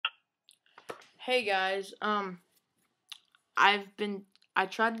Hey guys, I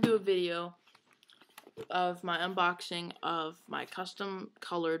tried to do a video of my unboxing of my custom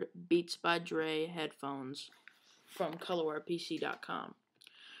colored Beats by Dre headphones from ColorwarePC.com.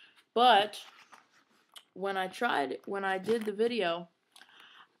 But when I did the video,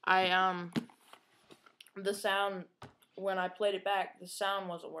 the sound, when I played it back, the sound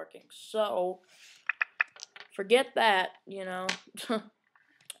wasn't working. So forget that,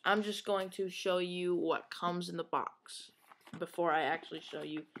 I'm just going to show you what comes in the box before I actually show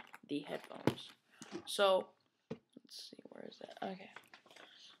you the headphones. So, let's see, where is that? Okay.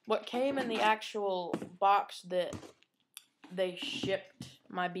 What came in the actual box that they shipped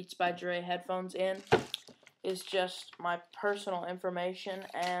my Beats by Dre headphones in is just my personal information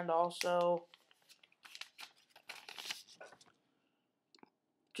and also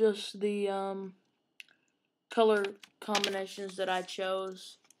just the color combinations that I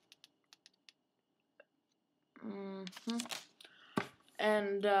chose.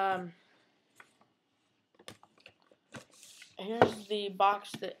 And here's the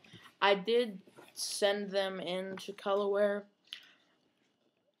box that I did send them into Colorware.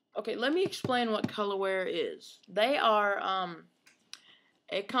 Okay, let me explain what Colorware is. They are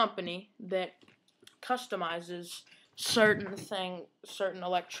a company that customizes certain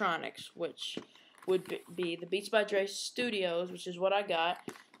electronics, which would be the Beats by Dre Studios, which is what I got.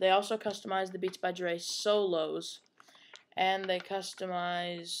 They also customize the Beats by Dre Solos, and they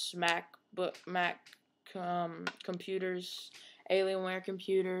customize Mac computers, Alienware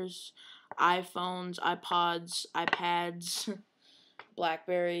computers, iPhones, iPods, iPads,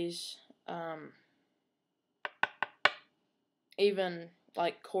 Blackberries, even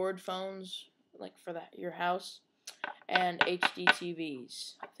like cord phones, like for your house, and HD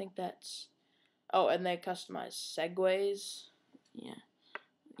TVs. I think that's. Oh, and they customize Segways. Yeah,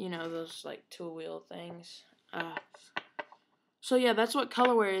 those like two-wheel things. So yeah, that's what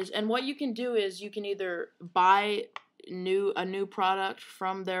Colorware is. And what you can do is you can either buy a new product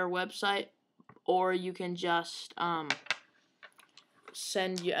from their website, or you can just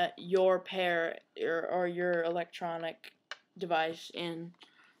send your pair or your electronic device in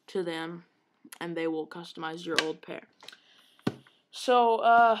to them, and they will customize your old pair.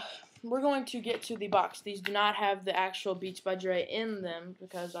 So we're going to get to the box. These do not have the actual Beats by Dre in them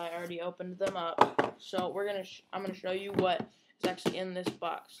because I already opened them up. So I'm gonna show you what is actually in this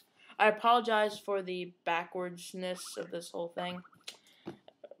box. I apologize for the backwardsness of this whole thing,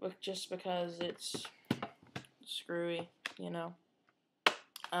 just because it's screwy,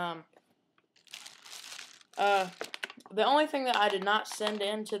 The only thing that I did not send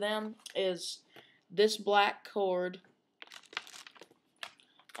in to them is this black cord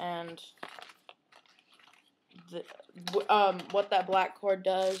and what that black cord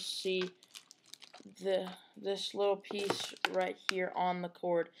does. See, this little piece right here on the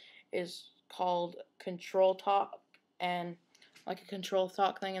cord is called control talk, and like a control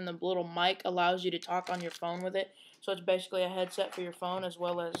talk thing, and the little mic allows you to talk on your phone with it. So it's basically a headset for your phone as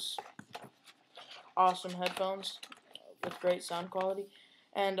well as awesome headphones with great sound quality.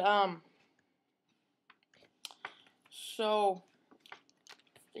 And so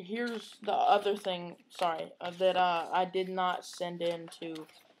here's the other thing, that I did not send in to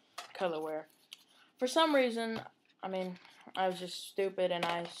Colorware. For some reason, I was just stupid and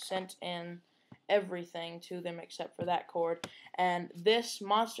I sent in everything to them except for that cord and this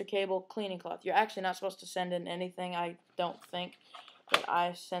monster cable cleaning cloth. You're actually not supposed to send in anything, I don't think, but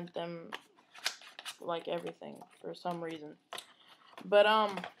I sent them like everything for some reason. But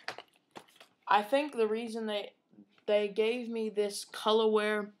I think the reason they gave me this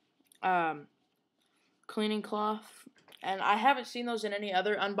Colorware cleaning cloth, and I haven't seen those in any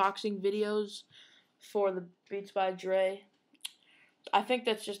other unboxing videos for the Beats by Dre. I think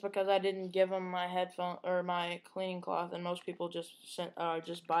that's just because I didn't give them my headphone or my cleaning cloth, and most people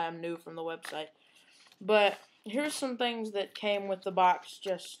just buy them new from the website. But here's some things that came with the box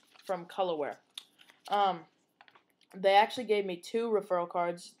just from Colorware. They actually gave me 2 referral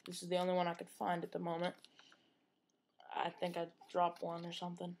cards. This is the only one I could find at the moment. I think I dropped one or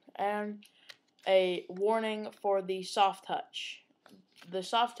something. And a warning for the soft touch. The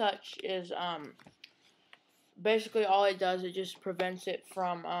soft touch is basically all it does. It just prevents it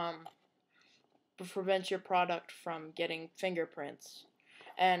from prevents your product from getting fingerprints.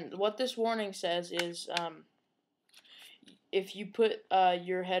 And what this warning says is if you put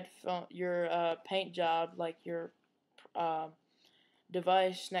your paint job, like your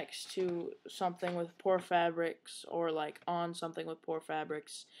device, next to something with poor fabrics, or like on something with poor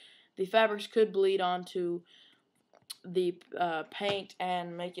fabrics, the fabrics could bleed onto the paint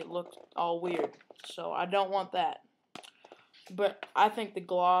and make it look all weird. So I don't want that. But I think the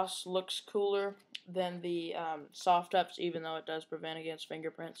gloss looks cooler than the soft touch, even though it does prevent against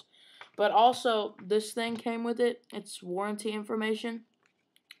fingerprints. But also, this thing came with it. It's warranty information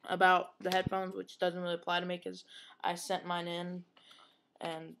about the headphones, which doesn't really apply to me because I sent mine in,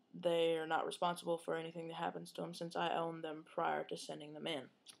 and they are not responsible for anything that happens to them since I owned them prior to sending them in.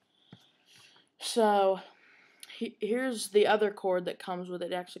 So, here's the other cord that comes with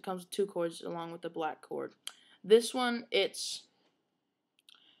it. It actually comes with 2 cords along with the black cord. This one, it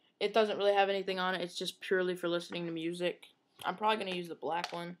doesn't really have anything on it. It's just purely for listening to music. I'm probably going to use the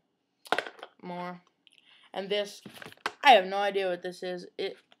black one more. And this, I have no idea what this is.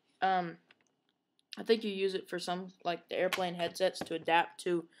 I think you use it for some, like, the airplane headsets to adapt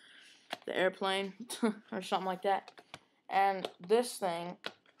to the airplane or something like that. And this thing,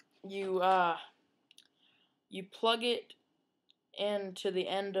 you plug it into the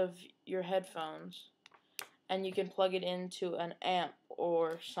end of your headphones, and you can plug it into an amp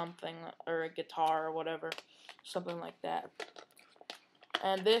or something, or a guitar or whatever, something like that.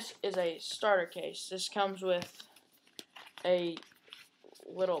 And this is a starter case. This comes with a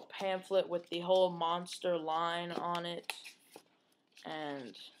little pamphlet with the whole Monster line on it,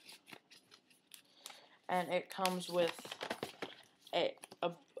 and it comes with a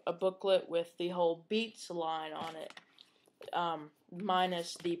booklet with the whole Beats line on it,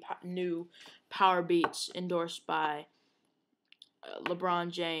 minus the new Power Beats endorsed by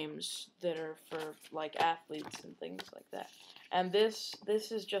LeBron James that are for, like, athletes and things like that. And this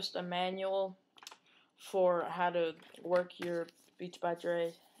is just a manual for how to work your Beats by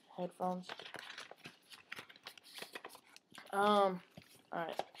Dre headphones. Alright.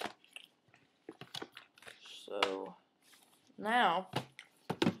 So, now,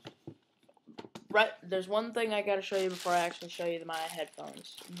 there's one thing I gotta show you before I actually show you my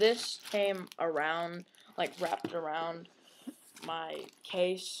headphones. This came around, like, wrapped around my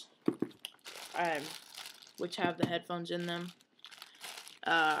case, which have the headphones in them.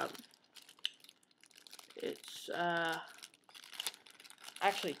 It's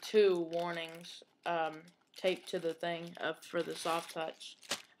actually 2 warnings taped to the thing for the soft touch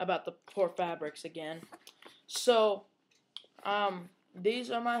about the poor fabrics again. So,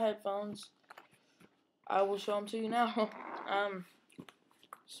 these are my headphones. I will show them to you now.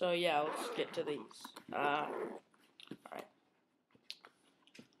 So yeah, let's get to these. Alright.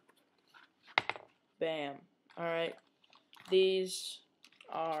 Bam. Alright. These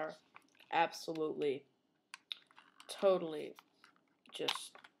are absolutely, totally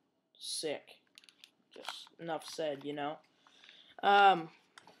just sick. Just enough said, you know. I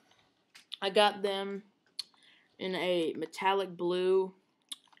got them in a metallic blue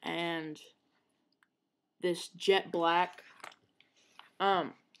and this jet black.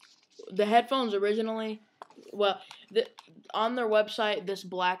 The headphones originally, on their website, this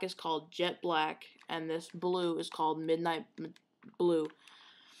black is called jet black, and this blue is called midnight blue.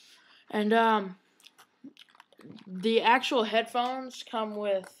 And the actual headphones come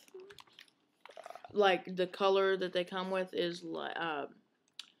with, like, the color that they come with is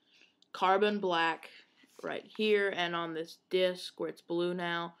carbon black right here, and on this disc where it's blue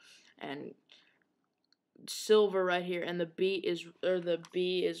now, and silver right here, and the B is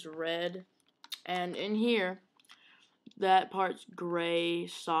red, and in here that part's gray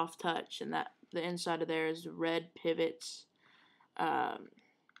soft touch, and that the inside of there is red pivots.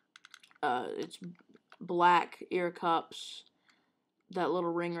 It's black ear cups. That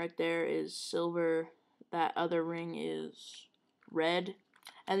little ring right there is silver. That other ring is red,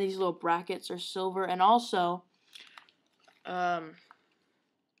 and these little brackets are silver. And also,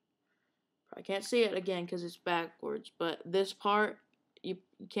 I can't see it again because it's backwards, but this part, you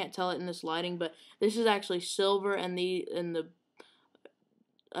can't tell it in this lighting, but this is actually silver, and the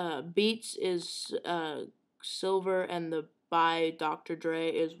Beats is silver, and the by Dr. Dre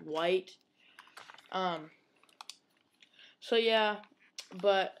is white. So yeah,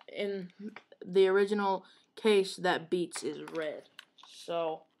 but in the original case, that Beats is red.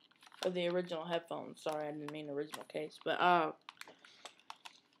 So, or the original headphones. Sorry, I didn't mean original case, but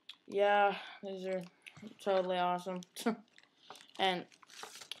yeah, these are totally awesome. And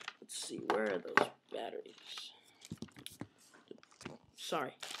let's see, where are those batteries?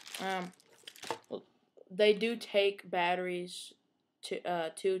 Sorry. Well, they do take batteries, two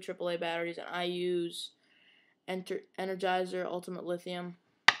AAA batteries, and I use Energizer Ultimate Lithium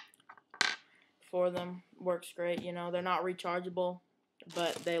for them. Works great, you know. They're not rechargeable,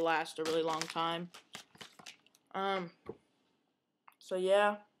 but they last a really long time. So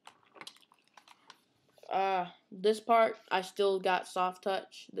yeah. this part, I still got soft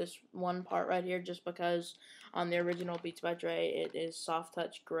touch. This one part right here, just because on the original Beats by Dre, it is soft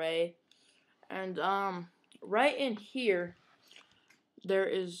touch gray. And right in here, there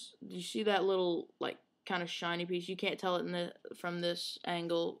is. You see that little like kind of shiny piece? You can't tell it from this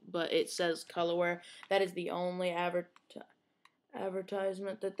angle, but it says Colorware. That is the only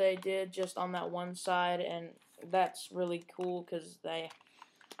advertisement that they did, just on that one side, and that's really cool because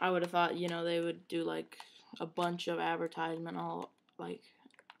I would have thought, they would do like a bunch of advertisement all like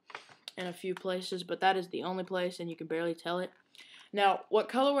in a few places, but that is the only place, and you can barely tell it. Now, what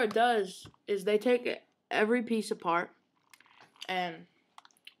Colorware does is they take every piece apart and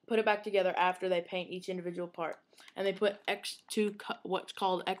put it back together after they paint each individual part, and they put what's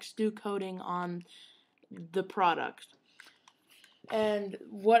called X2 coating on the product. And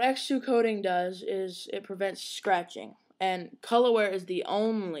what X2 coating does is it prevents scratching, and Colorware is the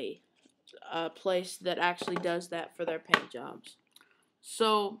only place that actually does that for their paint jobs.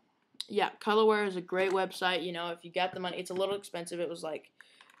 So yeah, Colorware is a great website. If you got the money, it's a little expensive. It was like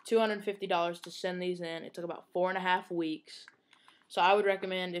 $250 to send these in. It took about 4.5 weeks. So I would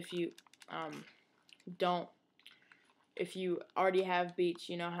recommend, if you already have Beats,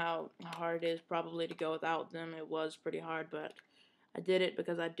 you know how hard it is probably to go without them. It was pretty hard, but I did it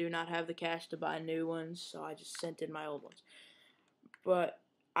because I do not have the cash to buy new ones, so I just sent in my old ones. But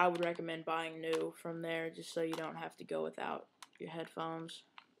I would recommend buying new from there, just so you don't have to go without your headphones.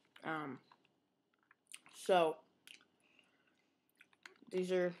 So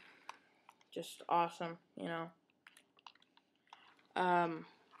these are just awesome,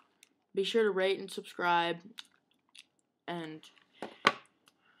 Be sure to rate and subscribe. And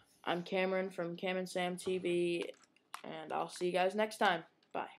I'm Cameron from Cam and Sam TV, and I'll see you guys next time.